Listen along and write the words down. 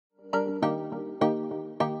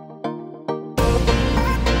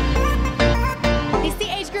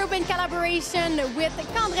in collaboration with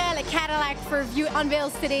Condrel Cadillac for View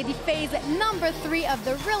unveils today the phase number 3 of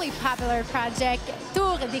the really popular project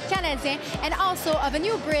Tour des Canadiens, and also of a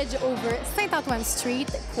new bridge over Saint-Antoine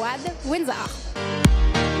Street, Quad Windsor.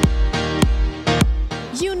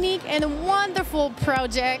 Unique and wonderful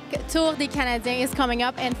project Tour des Canadiens is coming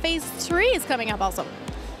up, and phase 3 is coming up also.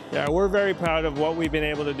 Yeah, we're very proud of what we've been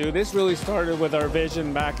able to do. This really started with our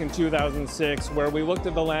vision back in 2006, where we looked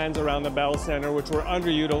at the lands around the Bell Centre, which were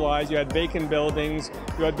underutilized. You had vacant buildings,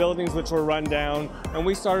 you had buildings which were run down, and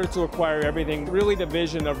we started to acquire everything. Really the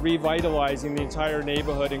vision of revitalizing the entire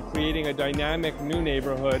neighborhood and creating a dynamic new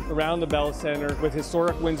neighborhood around the Bell Centre with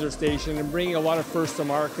historic Windsor Station and bringing a lot of first to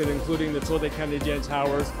market, including the Tour des Canadiens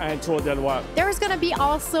Towers and Tour de l'Oise. There is going to be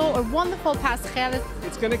also a wonderful passerelle.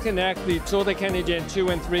 It's going to connect the Tour des Canadiens 2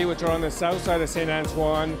 and 3, which are on the south side of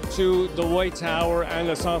Saint-Antoine, to the Deloitte Tower and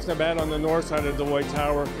the Centre on the north side of the Deloitte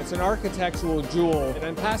Tower. It's an architectural jewel,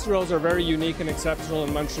 and passerelles are very unique and exceptional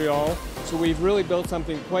in Montreal, so we've really built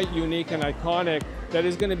something quite unique and iconic that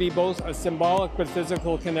is going to be both a symbolic but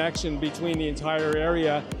physical connection between the entire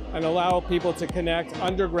area and allow people to connect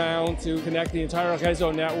underground, to connect the entire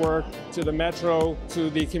réseau network, to the metro, to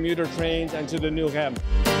the commuter trains, and to the new REM.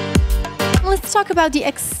 Let's talk about the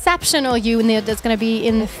exceptional unit that's going to be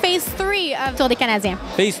in phase 3 of Tour des Canadiens.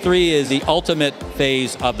 Phase 3 is the ultimate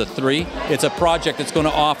phase of the 3. It's a project that's going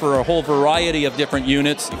to offer a whole variety of different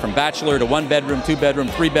units, from bachelor to 1-bedroom, 2-bedroom,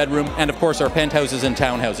 3-bedroom, and of course our penthouses and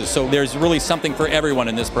townhouses. So there's really something for everyone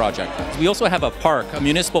in this project. We also have a park, a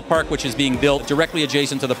municipal park, which is being built directly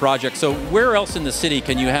adjacent to the project. So where else in the city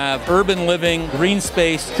can you have urban living, green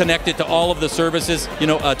space, connected to all of the services? You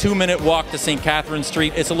know, a 2-minute walk to St. Catherine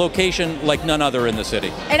Street. It's a location like none other in the city.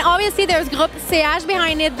 And obviously there's Groupe CH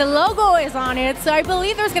behind it, the logo is on it, so I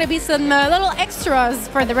believe there's going to be some little extras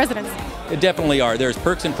for the residents. It definitely are. There's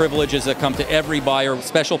perks and privileges that come to every buyer,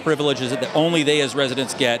 special privileges that only they as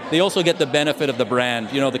residents get. They also get the benefit of the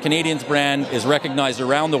brand. You know, the Canadiens brand is recognized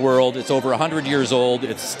around the world. It's over 100 years old.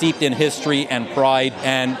 It's steeped in history and pride,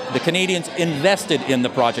 and the Canadiens invested in the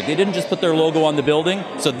project. They didn't just put their logo on the building,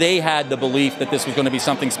 so they had the belief that this was going to be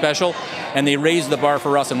something special, and they raised the bar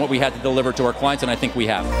for us and what we had to deliver to our clients, and I think we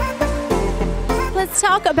have. Let's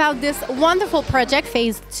talk about this wonderful project,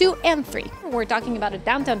 phase 2 and 3. We're talking about a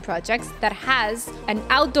downtown project that has an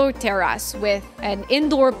outdoor terrace with an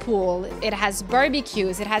indoor pool. It has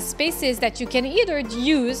barbecues. It has spaces that you can either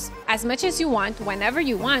use as much as you want, whenever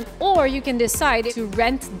you want, or you can decide to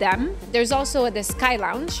rent them. There's also the Sky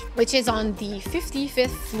Lounge, which is on the 55th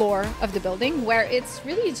floor of the building, where it's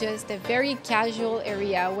really just a very casual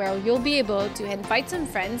area where you'll be able to invite some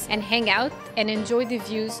friends and hang out and enjoy the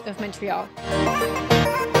views of Montreal.